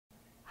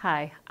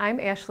Hi,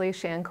 I'm Ashley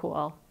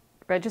Shankool,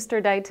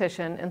 registered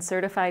dietitian and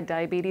certified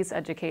diabetes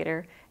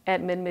educator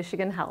at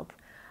MidMichigan Health.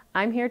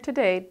 I'm here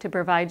today to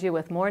provide you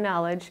with more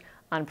knowledge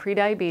on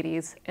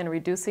prediabetes and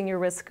reducing your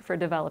risk for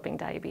developing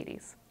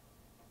diabetes.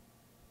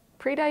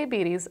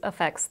 Prediabetes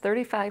affects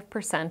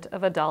 35%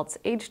 of adults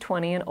age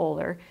 20 and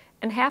older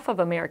and half of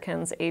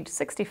Americans age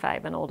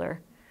 65 and older.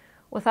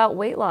 Without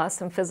weight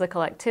loss and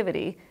physical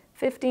activity,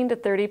 15 to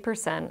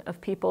 30%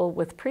 of people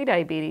with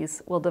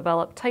prediabetes will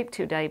develop type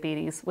 2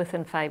 diabetes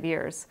within 5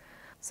 years.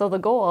 So the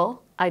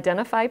goal,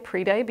 identify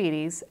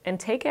prediabetes and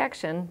take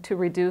action to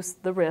reduce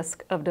the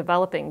risk of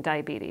developing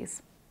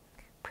diabetes.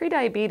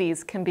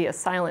 Prediabetes can be a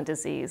silent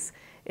disease.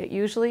 It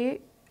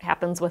usually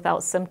happens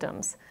without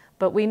symptoms,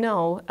 but we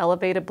know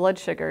elevated blood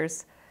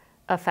sugars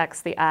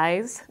affects the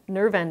eyes,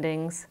 nerve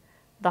endings,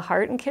 the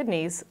heart and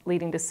kidneys,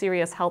 leading to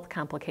serious health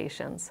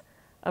complications.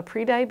 A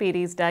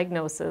prediabetes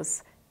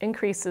diagnosis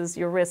increases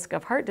your risk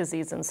of heart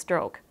disease and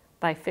stroke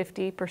by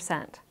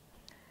 50%.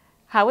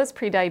 How is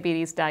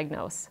prediabetes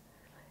diagnosed?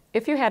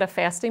 If you had a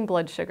fasting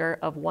blood sugar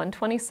of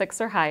 126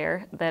 or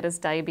higher, that is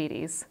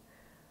diabetes.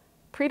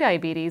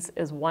 Prediabetes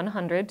is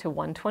 100 to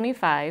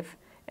 125,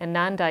 and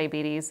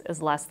non-diabetes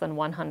is less than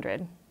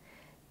 100.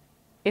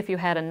 If you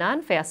had a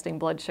non-fasting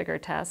blood sugar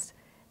test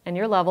and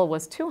your level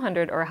was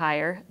 200 or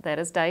higher, that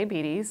is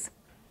diabetes.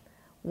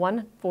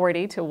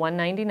 140 to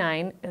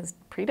 199 is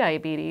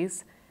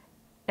prediabetes,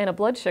 and a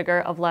blood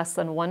sugar of less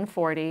than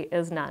 140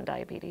 is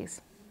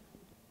non-diabetes.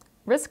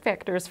 Risk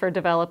factors for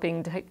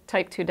developing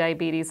type 2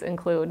 diabetes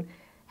include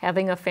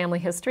having a family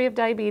history of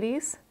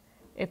diabetes,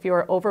 if you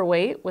are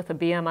overweight with a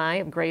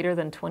BMI of greater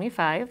than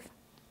 25,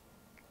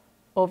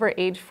 over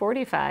age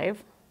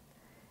 45,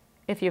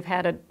 if you've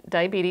had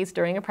diabetes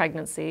during a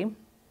pregnancy,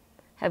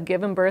 have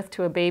given birth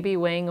to a baby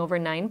weighing over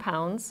 9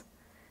 pounds,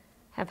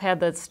 have had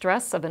the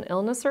stress of an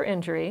illness or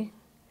injury,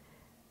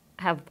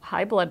 have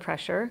high blood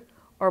pressure,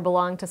 or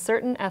belong to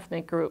certain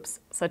ethnic groups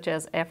such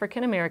as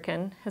African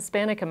American,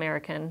 Hispanic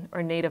American,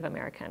 or Native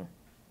American.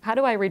 How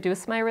do I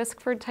reduce my risk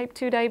for type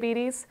 2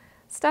 diabetes?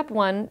 Step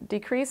 1,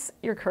 decrease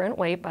your current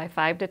weight by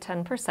 5 to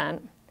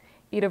 10%,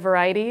 eat a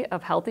variety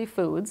of healthy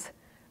foods,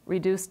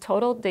 reduce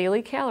total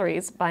daily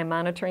calories by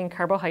monitoring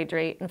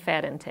carbohydrate and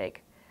fat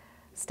intake.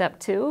 Step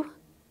 2,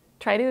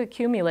 try to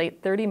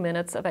accumulate 30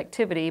 minutes of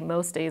activity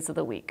most days of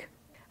the week.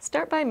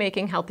 Start by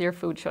making healthier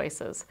food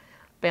choices,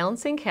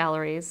 balancing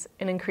calories,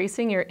 and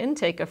increasing your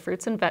intake of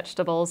fruits and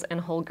vegetables and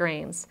whole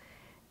grains.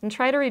 And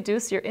try to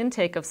reduce your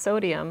intake of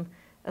sodium,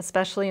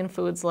 especially in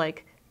foods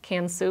like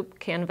canned soup,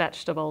 canned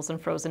vegetables,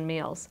 and frozen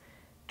meals.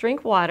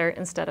 Drink water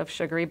instead of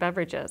sugary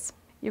beverages.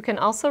 You can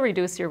also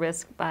reduce your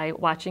risk by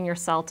watching your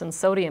salt and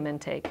sodium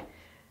intake.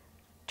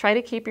 Try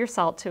to keep your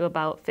salt to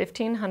about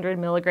 1,500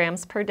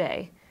 milligrams per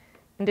day.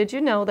 And did you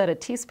know that a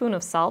teaspoon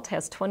of salt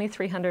has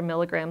 2,300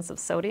 milligrams of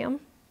sodium?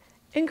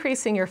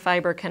 Increasing your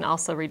fiber can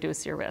also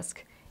reduce your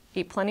risk.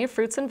 Eat plenty of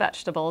fruits and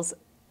vegetables.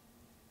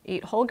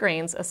 Eat whole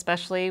grains,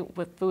 especially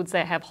with foods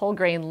that have whole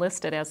grain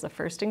listed as the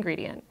first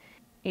ingredient.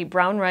 Eat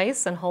brown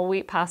rice and whole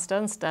wheat pasta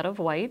instead of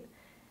white.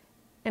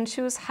 And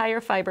choose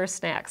higher fiber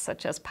snacks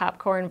such as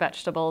popcorn,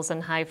 vegetables,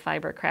 and high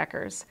fiber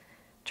crackers.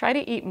 Try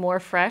to eat more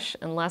fresh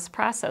and less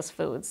processed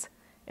foods,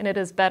 and it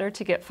is better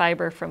to get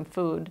fiber from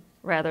food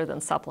rather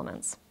than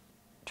supplements.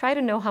 Try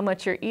to know how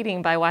much you're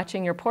eating by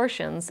watching your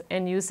portions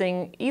and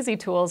using easy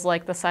tools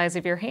like the size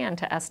of your hand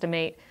to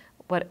estimate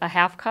what a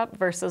half cup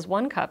versus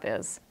 1 cup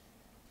is.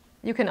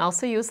 You can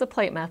also use the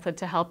plate method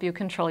to help you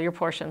control your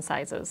portion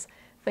sizes.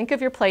 Think of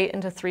your plate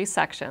into 3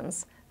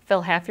 sections.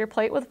 Fill half your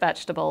plate with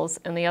vegetables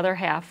and the other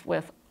half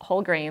with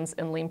whole grains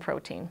and lean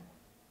protein.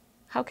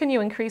 How can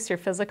you increase your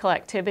physical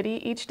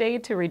activity each day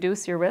to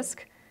reduce your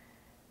risk?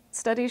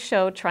 Studies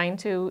show trying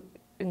to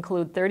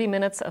include 30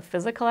 minutes of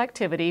physical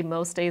activity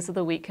most days of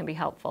the week can be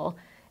helpful.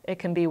 It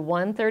can be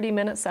 1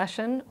 30-minute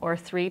session or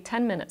 3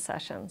 10-minute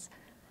sessions.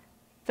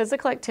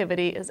 Physical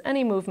activity is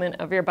any movement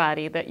of your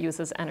body that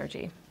uses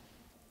energy.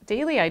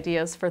 Daily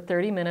ideas for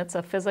 30 minutes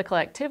of physical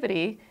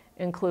activity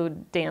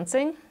include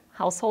dancing,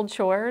 household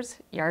chores,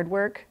 yard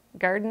work,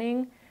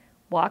 gardening,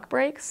 walk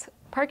breaks,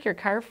 park your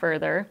car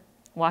further,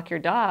 walk your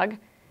dog,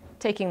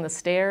 taking the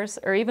stairs,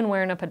 or even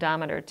wearing a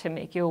pedometer to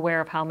make you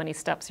aware of how many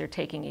steps you're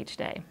taking each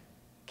day.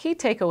 Key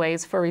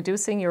takeaways for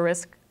reducing your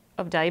risk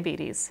of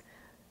diabetes.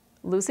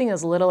 Losing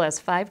as little as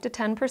 5 to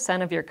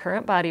 10% of your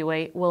current body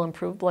weight will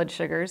improve blood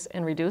sugars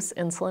and reduce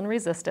insulin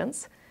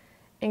resistance.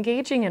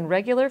 Engaging in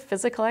regular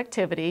physical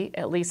activity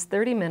at least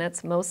 30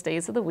 minutes most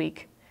days of the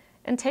week.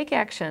 And take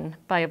action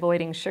by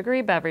avoiding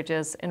sugary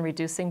beverages and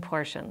reducing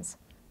portions.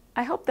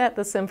 I hope that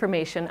this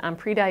information on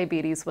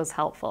prediabetes was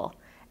helpful.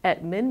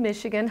 At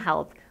MidMichigan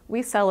Health,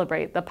 we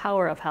celebrate the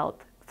power of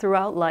health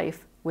throughout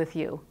life with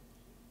you.